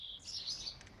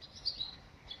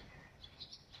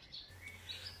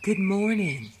Good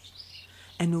morning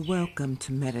and welcome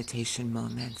to Meditation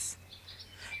Moments.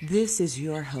 This is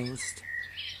your host,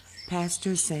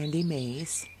 Pastor Sandy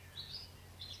Mays.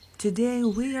 Today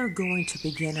we are going to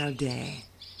begin our day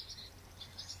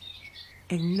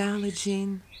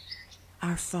acknowledging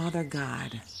our Father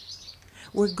God.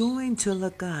 We're going to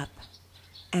look up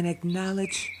and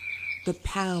acknowledge the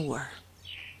power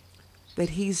that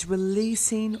He's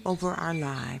releasing over our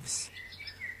lives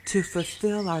to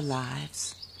fulfill our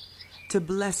lives, to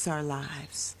bless our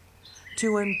lives,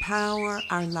 to empower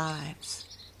our lives.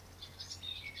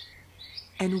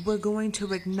 And we're going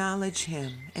to acknowledge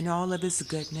Him in all of His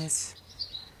goodness,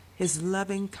 His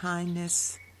loving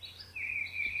kindness,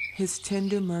 His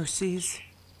tender mercies,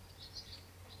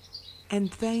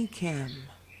 and thank Him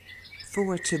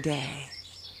for today.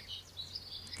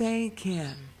 Thank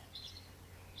Him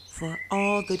for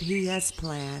all that He has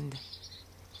planned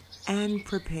and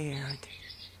prepared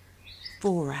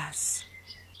for us.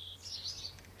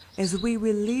 As we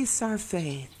release our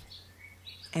faith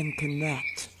and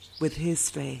connect with His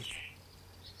faith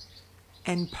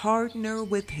and partner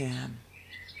with Him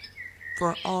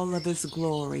for all of His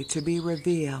glory to be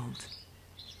revealed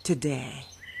today.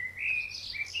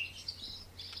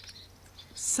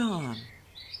 Psalm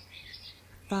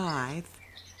 5,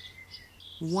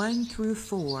 1 through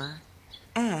 4,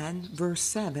 and verse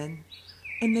 7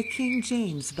 in the King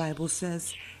James Bible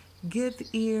says, "Give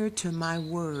ear to my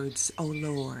words, O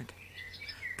Lord.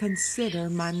 Consider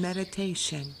my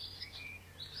meditation.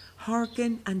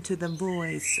 Hearken unto the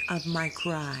voice of my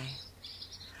cry,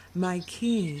 my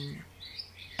King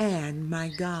and my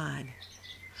God.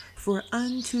 For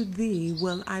unto thee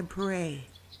will I pray.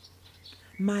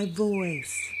 My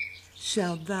voice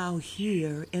shalt thou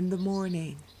hear in the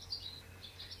morning.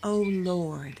 O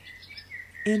Lord,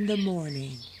 in the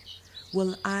morning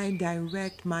will I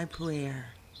direct my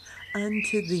prayer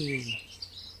unto thee,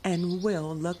 and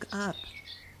will look up.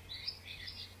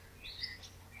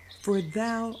 For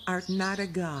thou art not a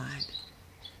God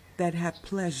that hath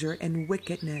pleasure in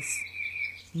wickedness,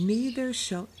 neither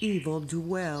shall evil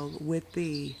dwell with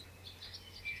thee.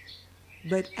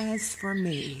 But as for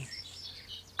me,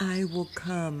 I will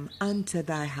come unto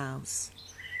thy house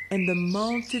in the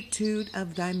multitude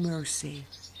of thy mercy,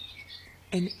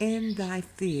 and in thy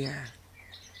fear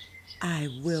I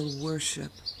will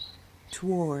worship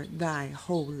toward thy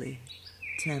holy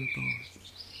temple."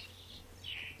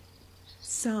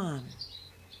 Psalm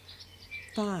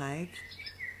 5,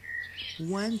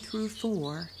 1 through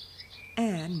 4,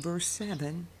 and verse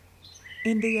 7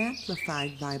 in the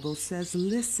Amplified Bible says,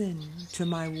 "Listen to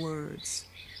my words,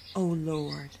 O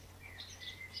Lord.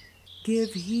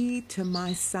 Give heed to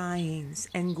my sighings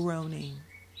and groaning.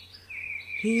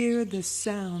 Hear the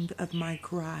sound of my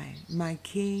cry, my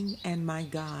King and my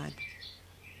God.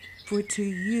 For to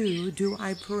you do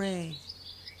I pray.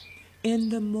 In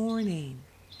the morning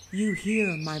you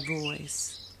hear my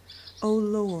voice. O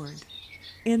Lord,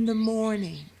 in the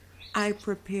morning I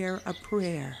prepare a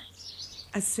prayer,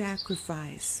 a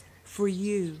sacrifice for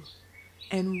you,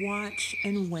 and watch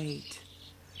and wait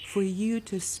for you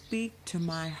to speak to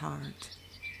my heart.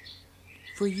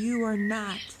 For you are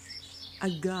not a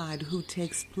God who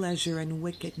takes pleasure in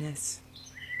wickedness,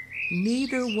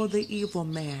 neither will the evil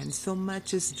man so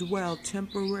much as dwell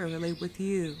temporarily with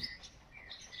you.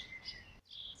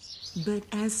 But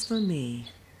as for me,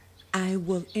 I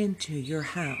will enter your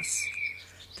house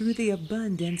through the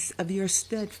abundance of your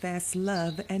steadfast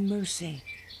love and mercy.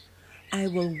 I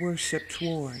will worship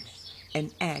toward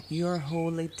and at your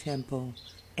holy temple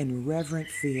in reverent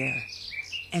fear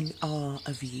and awe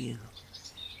of you."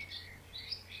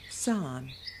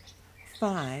 Psalm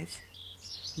 5,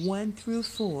 1 through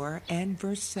 4, and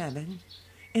verse 7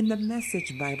 in the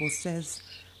Message Bible says,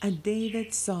 "A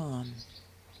David Psalm.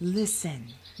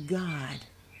 Listen, God.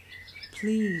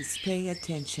 Please pay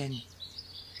attention.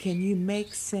 Can you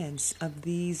make sense of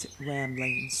these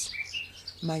ramblings?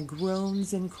 My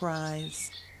groans and cries.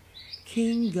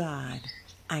 King God,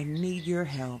 I need your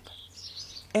help.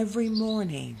 Every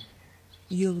morning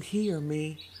you'll hear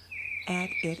me at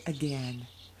it again.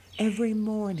 Every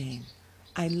morning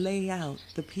I lay out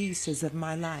the pieces of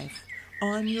my life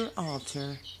on your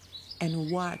altar and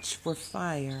watch for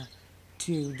fire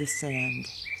to descend.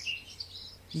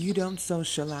 You don't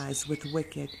socialize with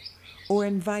wicked or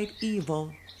invite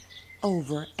evil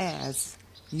over as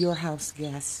your house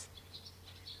guests.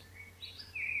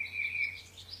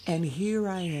 And here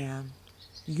I am,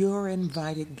 your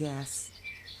invited guest.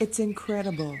 It's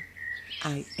incredible.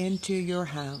 I enter your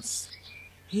house.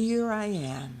 Here I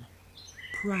am,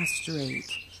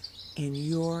 prostrate in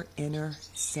your inner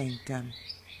sanctum."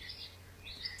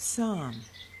 Psalm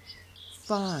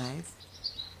 5,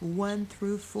 1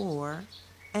 through 4,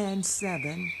 and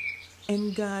 7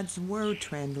 in God's Word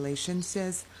translation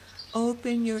says,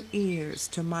 "Open your ears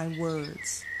to my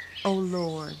words, O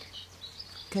Lord.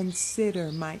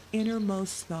 Consider my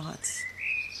innermost thoughts.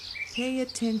 Pay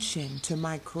attention to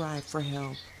my cry for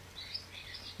help,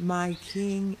 my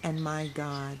King and my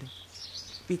God,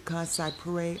 because I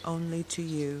pray only to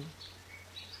you.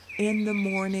 In the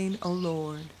morning, O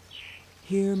Lord,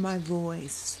 hear my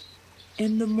voice.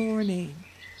 In the morning,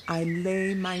 I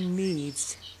lay my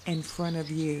needs in front of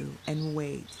you and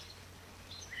wait.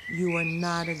 You are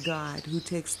not a God who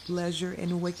takes pleasure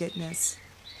in wickedness.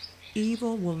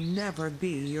 Evil will never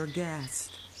be your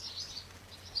guest.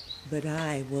 But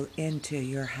I will enter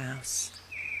your house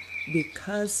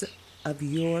because of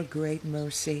your great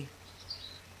mercy.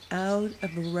 Out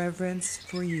of reverence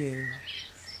for you,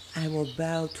 I will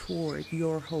bow toward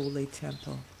your holy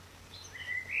temple."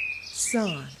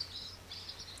 Psalm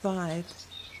 5,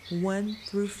 1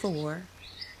 through 4,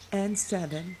 and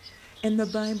 7 in the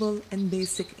Bible in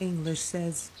Basic English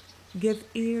says, "Give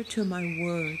ear to my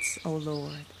words, O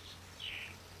Lord.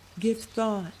 Give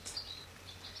thought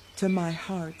to my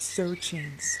heart's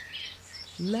searchings.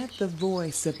 Let the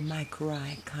voice of my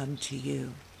cry come to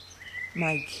you,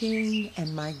 my King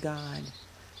and my God.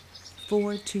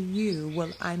 For to you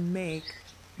will I make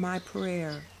my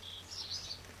prayer.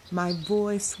 My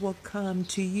voice will come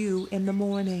to you in the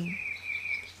morning.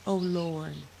 O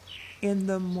Lord, in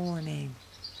the morning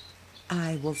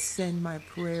I will send my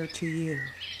prayer to you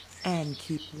and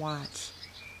keep watch.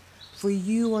 For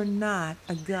you are not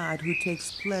a God who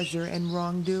takes pleasure in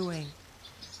wrongdoing.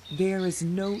 There is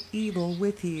no evil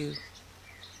with you.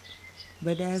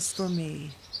 But as for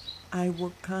me, I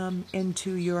will come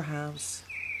into your house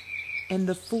in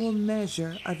the full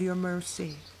measure of your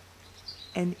mercy,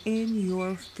 and in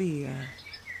your fear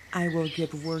I will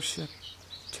give worship,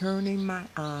 turning my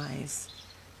eyes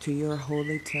to your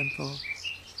holy temple."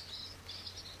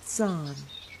 Psalm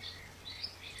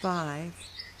 5,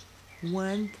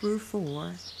 1 through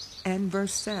 4, and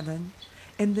verse 7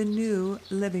 in the New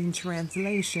Living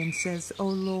Translation says, "O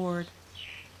Lord,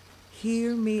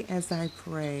 hear me as I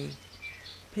pray.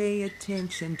 Pay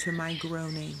attention to my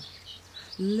groaning.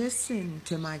 Listen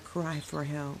to my cry for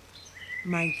help,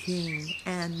 my King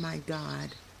and my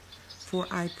God. For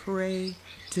I pray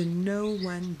to no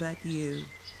one but you.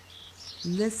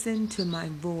 Listen to my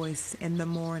voice in the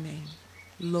morning,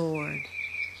 Lord.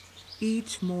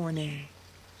 Each morning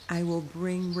I will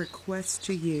bring requests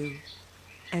to you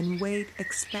and wait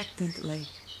expectantly.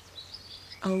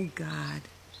 O God,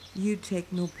 you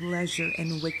take no pleasure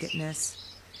in wickedness.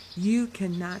 You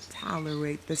cannot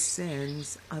tolerate the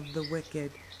sins of the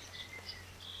wicked.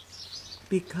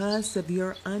 Because of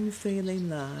your unfailing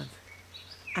love,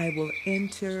 I will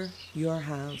enter your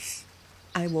house.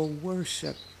 I will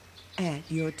worship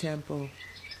at your temple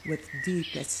with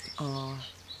deepest awe."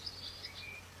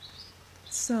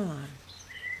 Psalm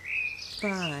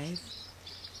 5,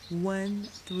 1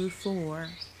 through 4,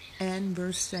 and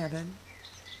verse 7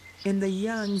 in the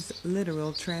Young's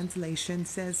literal translation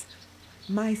says,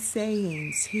 "My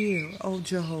sayings hear, O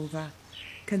Jehovah.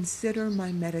 Consider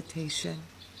my meditation.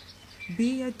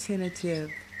 Be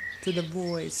attentive to the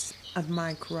voice of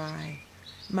my cry,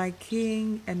 my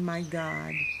King and my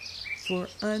God, for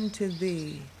unto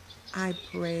thee I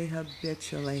pray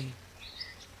habitually.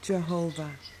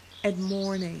 Jehovah, at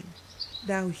morning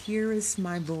thou hearest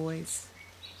my voice.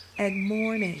 At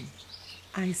morning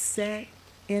I set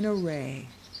in array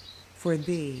for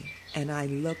thee, and I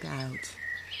look out.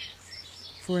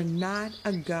 For not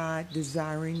a God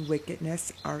desiring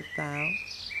wickedness art thou.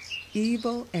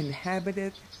 Evil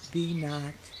inhabiteth thee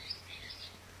not.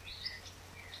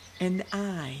 And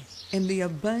I, in the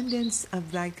abundance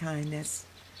of thy kindness,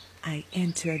 I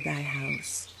enter thy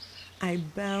house. I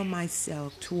bow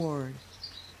myself toward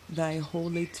thy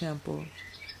holy temple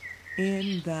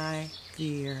in thy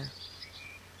fear."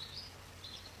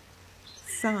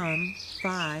 Psalm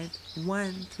 5,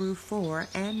 1 through 4,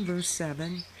 and verse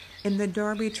 7 in the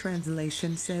Darby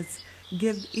translation says,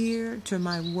 "Give ear to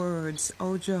my words,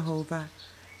 O Jehovah.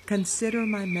 Consider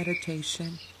my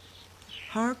meditation.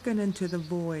 Hearken unto the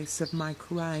voice of my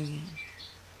crying,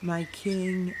 my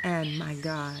King and my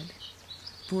God.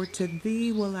 For to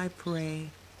thee will I pray.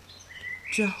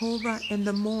 Jehovah, in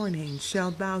the morning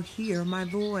shalt thou hear my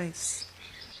voice.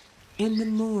 In the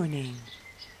morning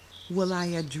will I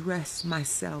address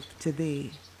myself to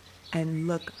thee and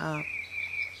look up.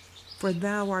 For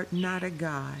thou art not a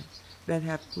God that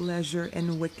hath pleasure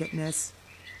in wickedness.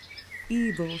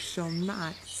 Evil shall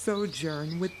not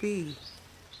sojourn with thee."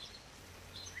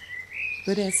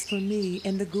 But as for me,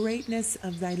 in the greatness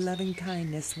of thy loving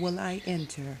kindness will I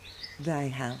enter thy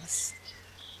house.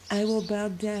 I will bow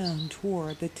down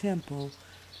toward the temple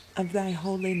of thy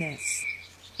holiness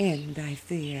in thy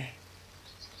fear.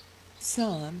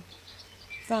 Psalm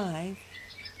 5,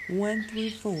 1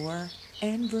 through 4,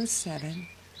 and verse 7,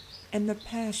 and the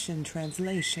Passion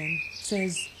Translation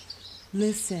says,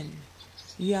 Listen,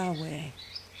 Yahweh,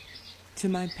 to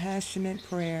my passionate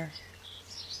prayer.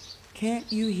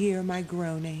 Can't you hear my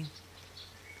groaning?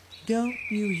 Don't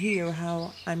you hear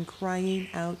how I'm crying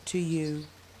out to you?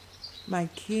 My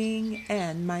King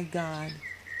and my God,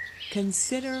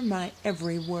 consider my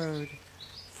every word,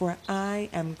 for I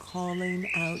am calling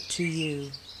out to you.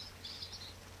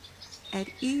 At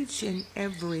each and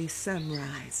every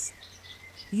sunrise,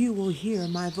 you will hear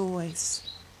my voice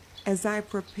as I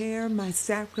prepare my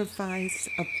sacrifice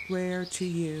of prayer to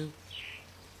you.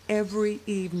 Every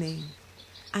evening,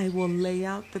 I will lay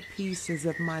out the pieces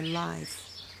of my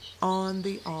life on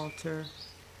the altar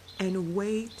and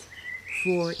wait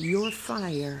for your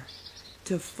fire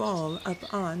to fall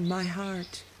upon my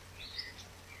heart.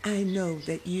 I know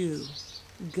that you,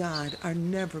 God, are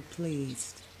never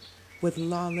pleased with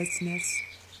lawlessness,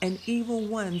 and evil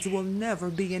ones will never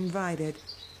be invited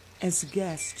as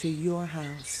guests to your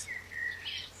house.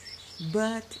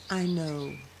 But I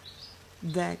know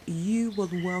that you will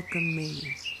welcome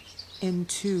me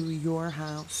into your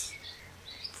house,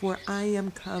 for I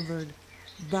am covered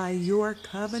by your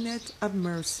covenant of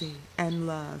mercy and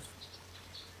love.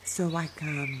 So I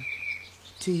come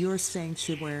to your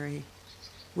sanctuary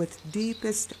with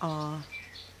deepest awe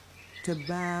to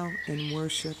bow in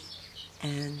worship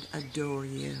and adore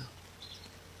you.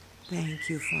 Thank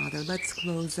you, Father. Let's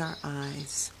close our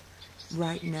eyes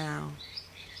right now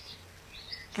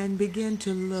and begin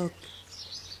to look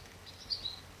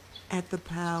at the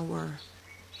power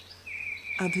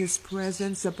of His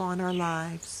presence upon our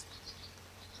lives.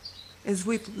 As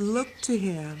we've looked to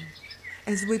Him,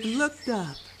 as we've looked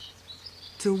up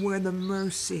to where the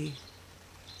mercy,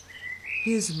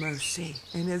 His mercy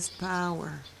and His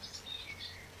power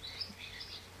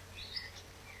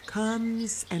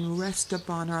comes and rests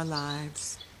upon our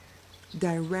lives,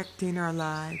 directing our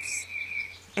lives,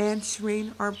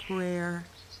 answering our prayer,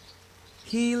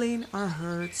 healing our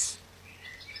hurts,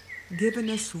 giving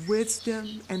us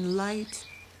wisdom and light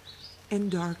in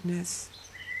darkness,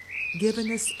 giving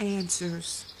us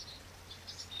answers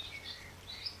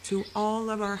to all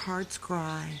of our heart's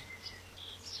cry.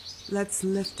 Let's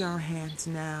lift our hands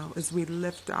now as we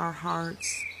lift our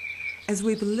hearts, as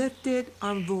we've lifted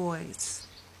our voice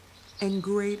in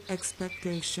great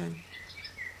expectation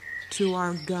to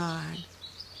our God,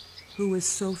 who is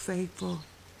so faithful,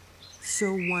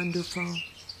 so wonderful.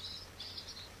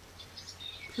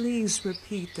 Please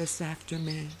repeat this after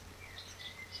me.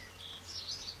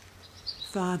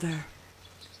 Father,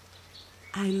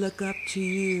 I look up to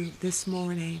you this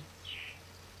morning.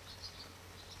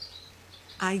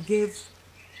 I give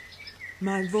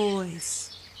my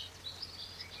voice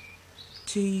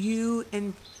to you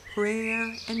in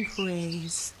prayer and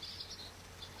praise.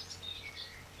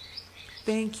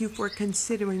 Thank you for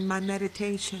considering my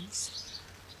meditations.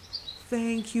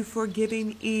 Thank you for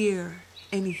giving ear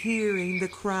and hearing the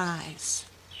cries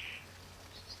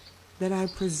that I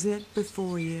present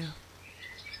before you.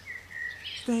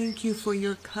 Thank you for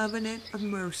your covenant of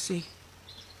mercy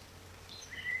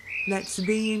that's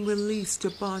being released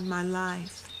upon my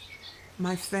life,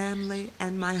 my family,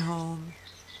 and my home,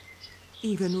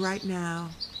 even right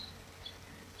now.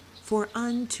 For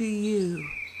unto you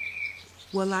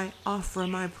will I offer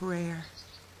my prayer.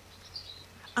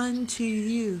 Unto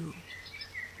you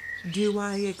do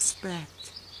I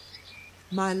expect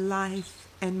my life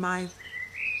and my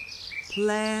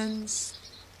plans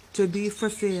to be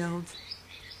fulfilled.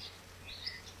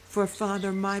 For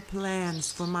Father, my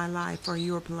plans for my life are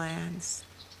your plans.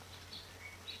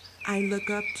 I look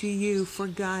up to you for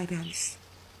guidance,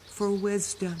 for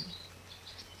wisdom,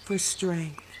 for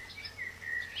strength.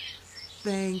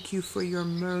 Thank you for your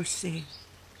mercy.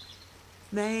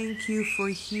 Thank you for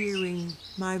hearing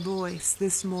my voice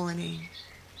this morning.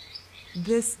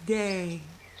 This day,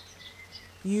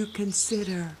 you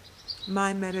consider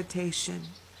my meditation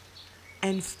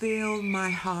and fill my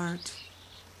heart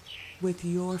with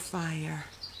your fire,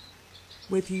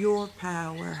 with your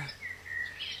power,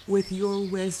 with your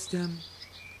wisdom,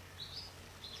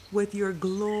 with your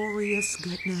glorious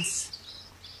goodness.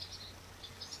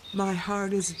 My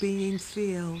heart is being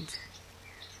filled,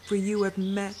 for you have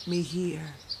met me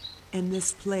here in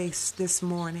this place this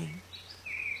morning.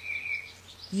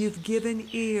 You've given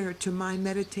ear to my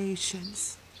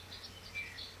meditations.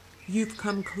 You've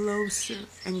come closer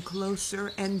and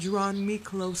closer and drawn me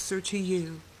closer to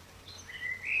you.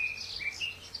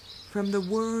 From the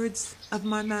words of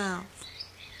my mouth,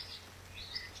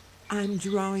 I'm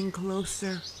drawing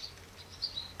closer.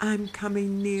 I'm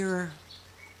coming nearer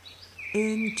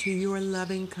into your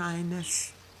loving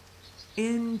kindness,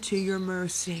 into your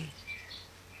mercy,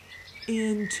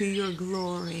 into your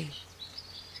glory,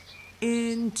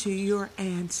 into your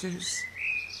answers.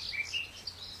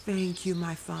 Thank you,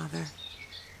 my Father,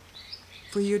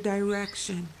 for your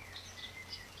direction,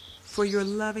 for your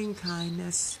loving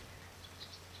kindness,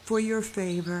 for your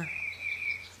favor,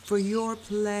 for your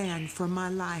plan for my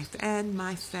life and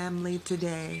my family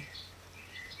today.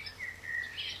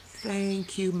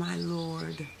 Thank you, my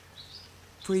Lord,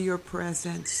 for your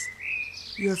presence,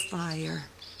 your fire,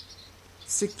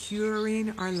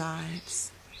 securing our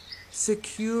lives,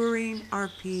 securing our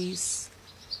peace,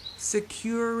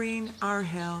 securing our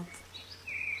health,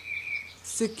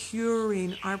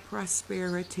 securing our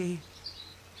prosperity,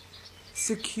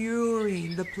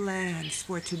 securing the plans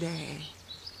for today,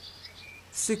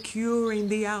 securing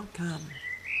the outcome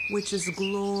which is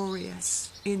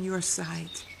glorious in your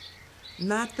sight,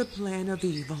 not the plan of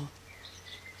evil.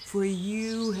 For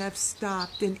you have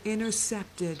stopped and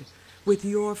intercepted with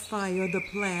your fire the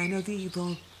plan of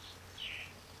evil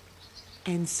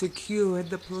and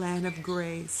secured the plan of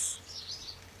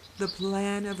grace, the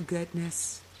plan of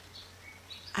goodness.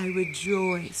 I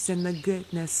rejoice in the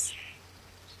goodness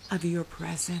of your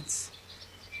presence.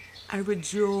 I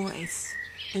rejoice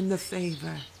in the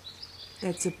favor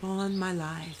that's upon my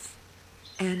life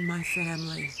and my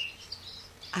family.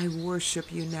 I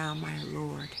worship you now, my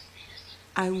Lord.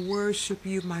 I worship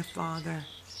you, my Father.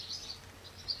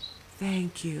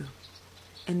 Thank you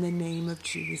in the name of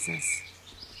Jesus.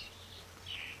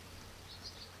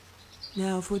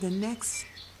 Now, for the next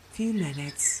few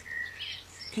minutes,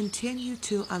 continue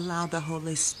to allow the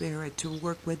Holy Spirit to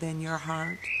work within your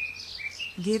heart,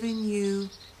 giving you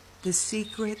the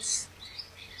secrets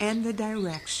and the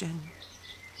direction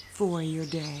for your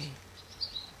day.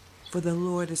 For the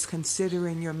Lord is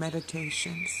considering your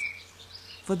meditations.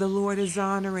 For the Lord is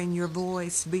honoring your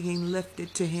voice being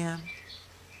lifted to Him,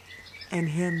 and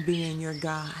Him being your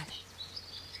God,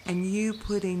 and you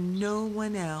putting no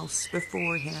one else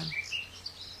before Him.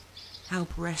 How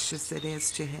precious it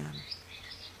is to Him,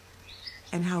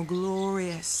 and how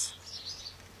glorious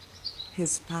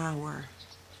His power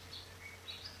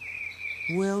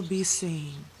will be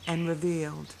seen and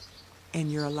revealed in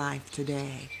your life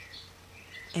today.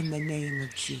 In the name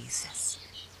of Jesus.